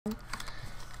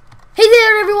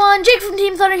everyone, Jake from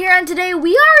Team Thunder here, and today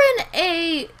we are in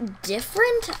a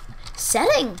different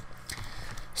setting.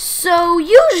 So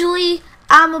usually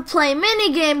I'ma play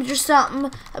mini games or something,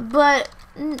 but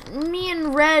me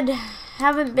and Red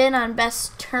haven't been on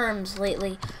best terms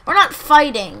lately. We're not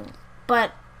fighting,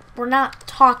 but we're not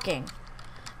talking.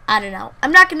 I don't know.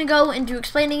 I'm not gonna go into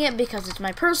explaining it because it's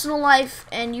my personal life,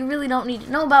 and you really don't need to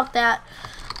know about that.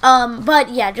 But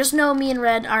yeah, just know me and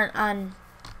Red aren't on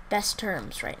best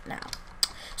terms right now.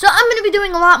 So I'm going to be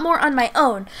doing a lot more on my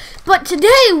own. But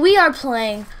today we are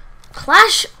playing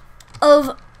Clash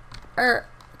of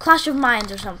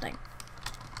Minds or something.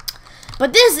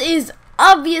 But this is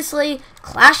obviously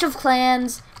Clash of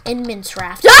Clans in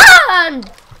Minecraft. Ah! I'm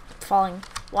falling.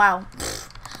 Wow.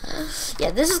 Yeah,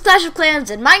 this is Clash of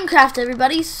Clans in Minecraft,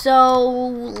 everybody. So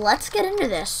let's get into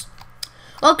this.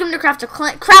 Welcome to Craft of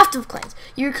Clans.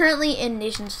 You're currently in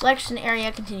Nation Selection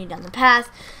Area. Continue down the path.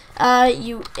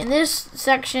 In this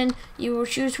section, you will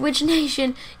choose which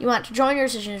nation you want to join. Your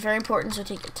decision is very important, so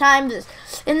take your time.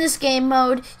 In this game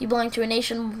mode, you belong to a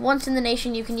nation. Once in the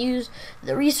nation, you can use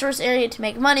the resource area to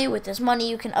make money. With this money,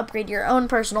 you can upgrade your own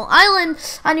personal island.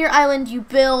 On your island, you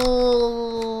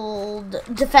build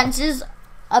defenses,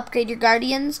 upgrade your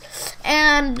guardians,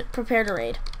 and prepare to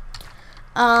raid.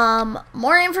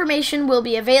 More information will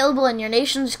be available in your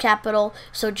nation's capital,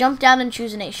 so jump down and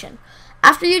choose a nation.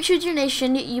 After you choose your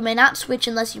nation, you may not switch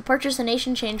unless you purchase a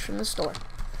nation change from the store.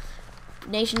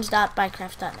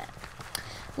 Nations.bycraft.net.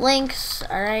 Links,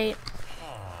 alright.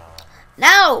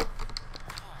 Now,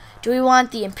 do we want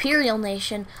the Imperial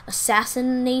Nation,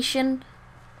 Assassin Nation?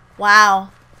 Wow.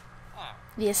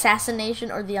 The Assassin Nation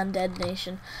or the Undead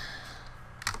Nation?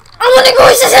 I'm gonna go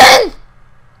assassin!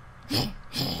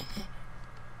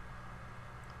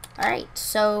 Alright,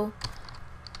 so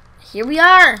here we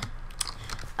are.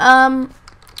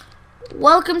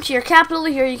 Welcome to your capital.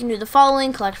 Here you can do the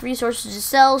following: collect resources to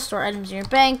sell, store items in your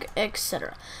bank,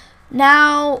 etc.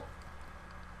 Now,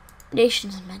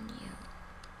 nations menu.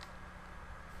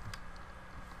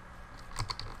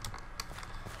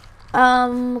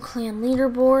 Clan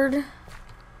leaderboard.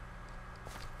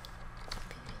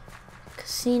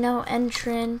 Casino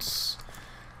entrance.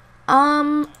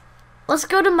 Let's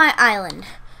go to my island.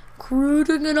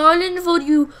 Creating an island for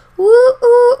you. Ooh, ooh,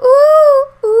 ooh,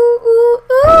 ooh, ooh,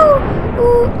 ooh,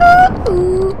 ooh,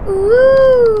 ooh,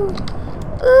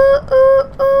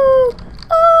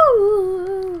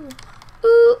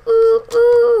 ooh,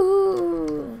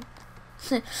 ooh,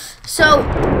 ooh. So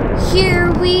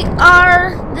here we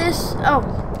are. There's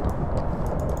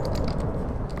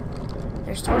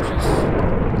torches.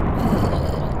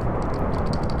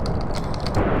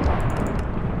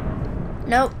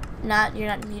 Nope. You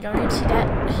don't need to see that.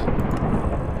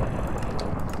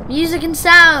 Music and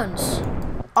sounds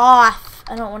off.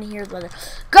 I don't want to hear the weather.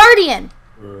 Guardian.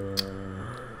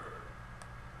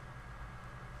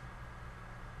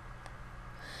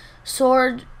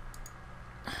 Sword.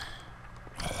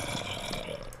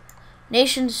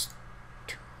 Nations.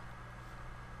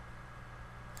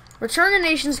 Return to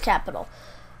nation's capital.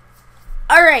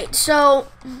 Alright, so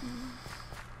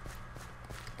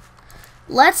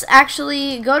let's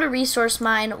actually go to resource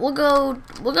mine. We'll go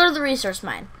to the resource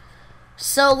mine.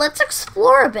 So let's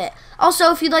explore a bit.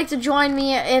 Also, if you'd like to join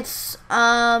me, it's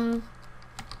in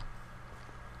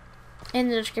the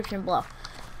description below.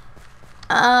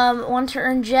 Want to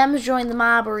earn gems? Join the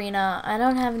mob arena. I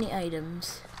don't have any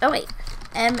items. Oh wait,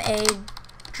 MA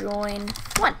join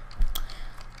 1.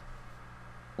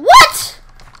 What?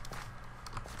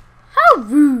 How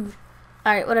rude.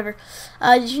 Alright, whatever.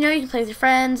 Did you know you can play with your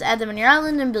friends, add them on your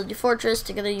island, and build your fortress?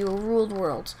 Together you will rule the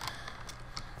world.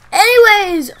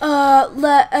 Anyways,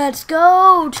 let's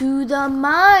go to the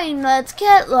mine. Let's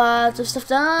get lots of stuff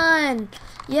done.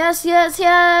 Yes, yes,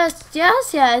 yes.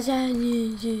 Yes, yes, yes.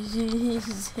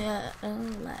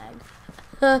 Oh,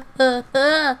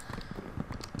 lag.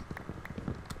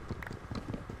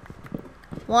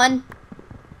 1,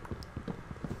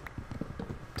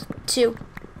 2,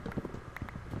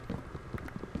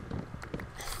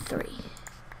 3.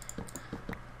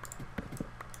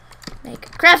 Make a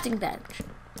crafting bench.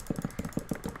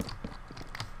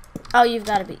 Oh, you've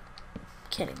got to be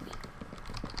kidding me.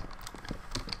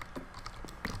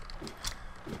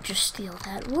 Just steal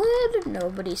that wood.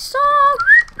 Nobody saw.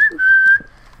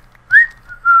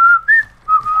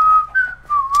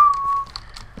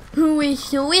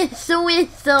 Whistle, whistle,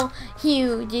 whistle.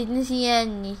 You didn't see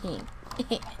anything.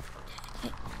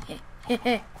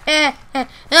 Oh,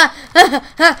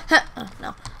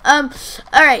 no.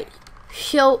 Alright.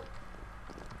 So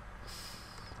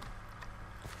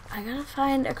I gotta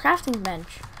find a crafting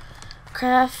bench.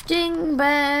 Crafting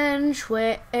bench,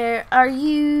 where are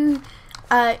you?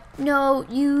 I know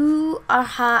you are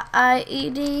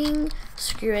hiding.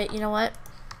 Screw it, you know what?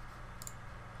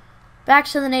 Back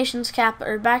to the nation's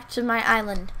capital, or back to my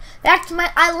island. Back to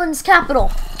my island's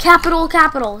capital.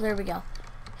 Capital. There we go.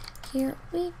 Here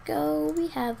we go. We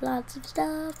have lots of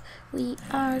stuff. We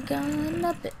are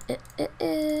gonna.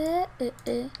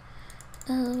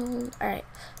 Alright.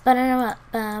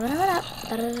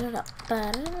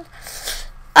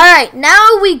 Alright, now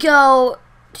we go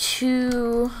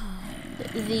to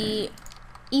the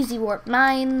easy warp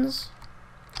mines.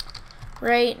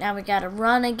 Right, now we gotta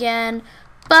run again.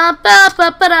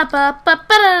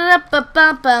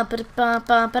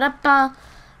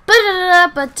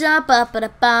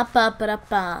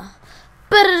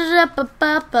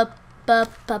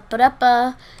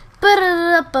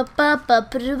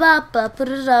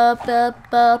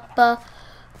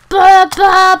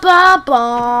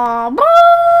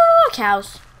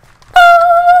 Cows.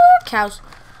 Cows.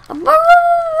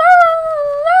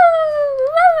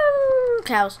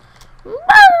 Cows.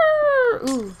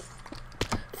 Ooh.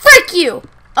 Frick you!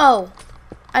 Oh,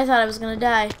 I thought I was gonna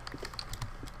die.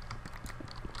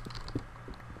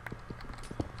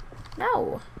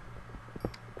 No.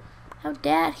 How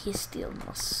dare he steal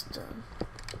my stuff?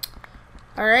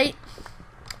 Alright.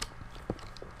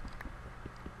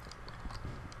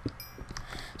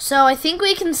 So I think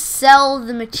we can sell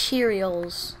the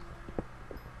materials.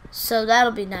 So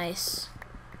that'll be nice.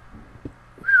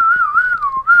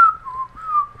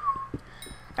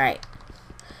 Alright.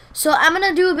 So I'm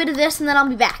gonna do a bit of this and then I'll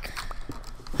be back.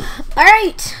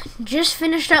 Alright. Just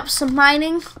finished up some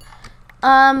mining.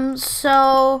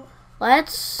 So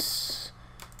let's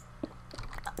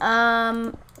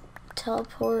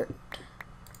teleport.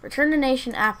 Return to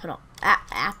nation capital.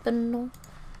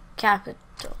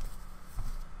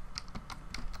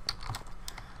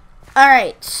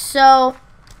 Alright, so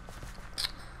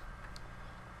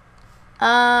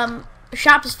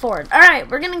shop is forward. Alright,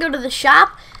 we're gonna go to the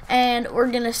shop and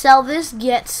we're gonna sell this,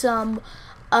 get some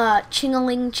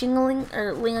chingaling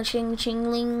or ling-a-ching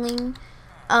ching-ling-ling.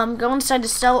 Go inside to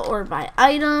sell or buy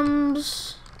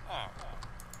items.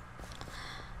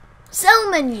 Sell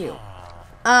menu.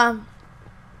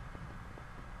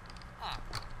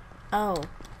 Oh.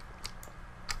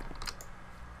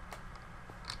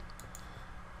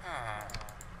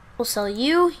 We'll sell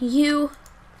you,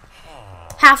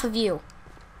 half of you,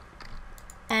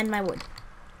 and my wood.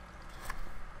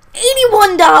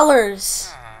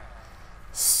 $81!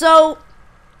 So,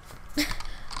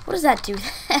 what does that do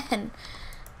then?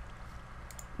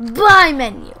 Buy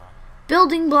menu.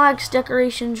 Building blocks,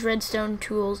 decorations, redstone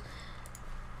tools.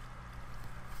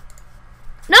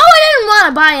 No, I didn't want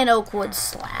to buy an oak wood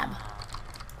slab.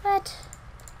 What?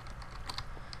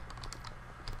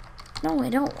 No, I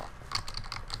don't.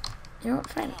 You know what,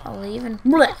 fine, I'll leave and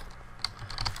bleh.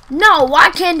 No, why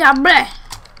can't I bleh?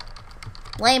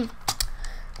 Lame.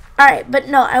 Alright, but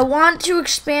no, I want to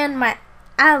expand my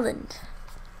island.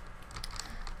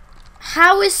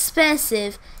 How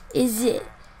expensive is it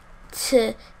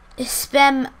to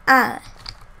expand my island?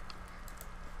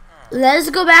 Let's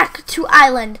go back to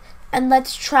island and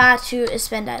let's try to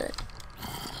expand island.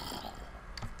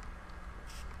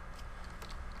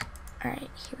 Alright,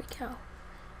 here we go.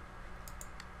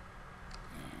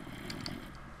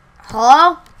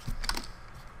 Hello?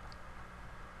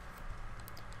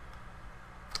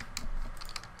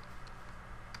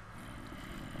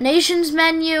 Nations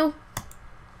menu.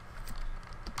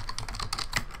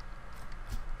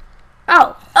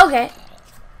 Oh, okay.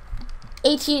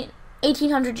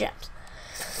 1800 gems.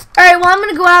 Alright, well, I'm going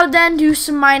to go out then, do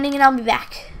some mining, and I'll be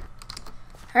back.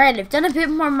 Alright, I've done a bit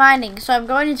more mining, so I'm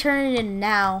going to turn it in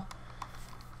now.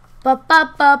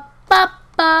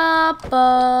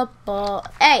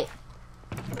 Hey!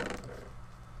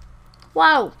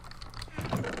 Wow!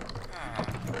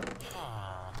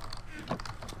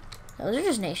 Those are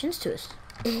just nations to us.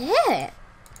 Yeah!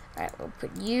 Alright, we'll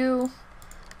put you,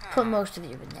 put most of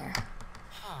you in there.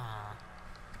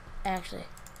 Actually.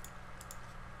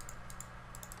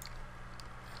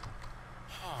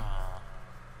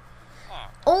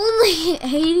 Only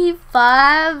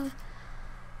 85?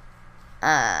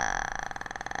 Why?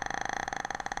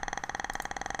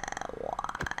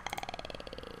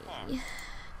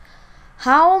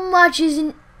 How much is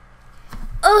in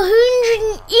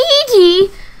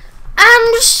 180?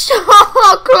 I'm so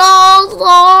close.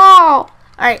 Oh.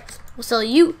 Alright, we'll sell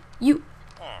you,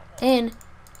 and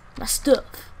my stuff.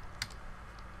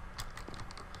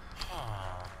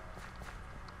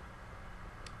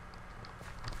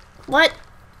 What?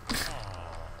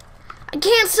 I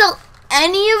can't sell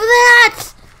any of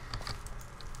that?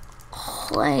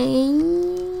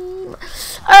 claim.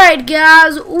 Alright,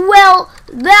 guys. Well,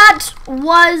 that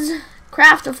was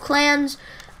Craft of Clans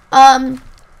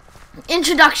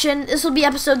introduction. This will be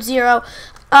episode 0.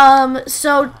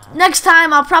 So next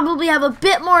time I'll probably have a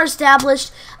bit more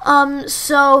established.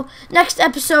 So next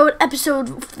episode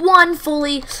 1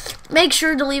 fully, make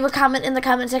sure to leave a comment in the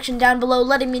comment section down below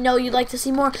letting me know you'd like to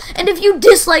see more. And if you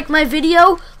dislike my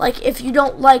video, like if you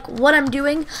don't like what I'm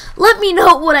doing, let me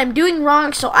know what I'm doing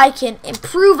wrong so I can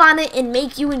improve on it and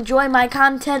make you enjoy my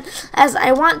content, as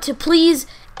I want to please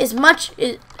as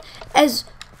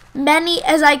many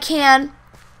as I can.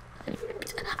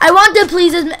 I want to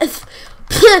please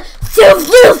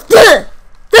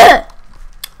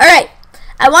Alright,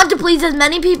 I want to please as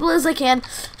many people as I can,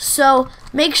 so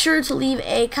make sure to leave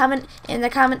a comment in the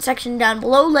comment section down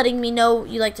below letting me know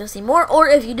you'd like to see more, or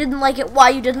if you didn't like it, why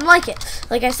you didn't like it.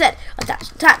 Like I said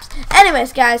 1,000 times.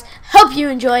 Anyways, guys, hope you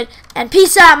enjoyed, and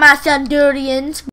peace out, my Thundurians.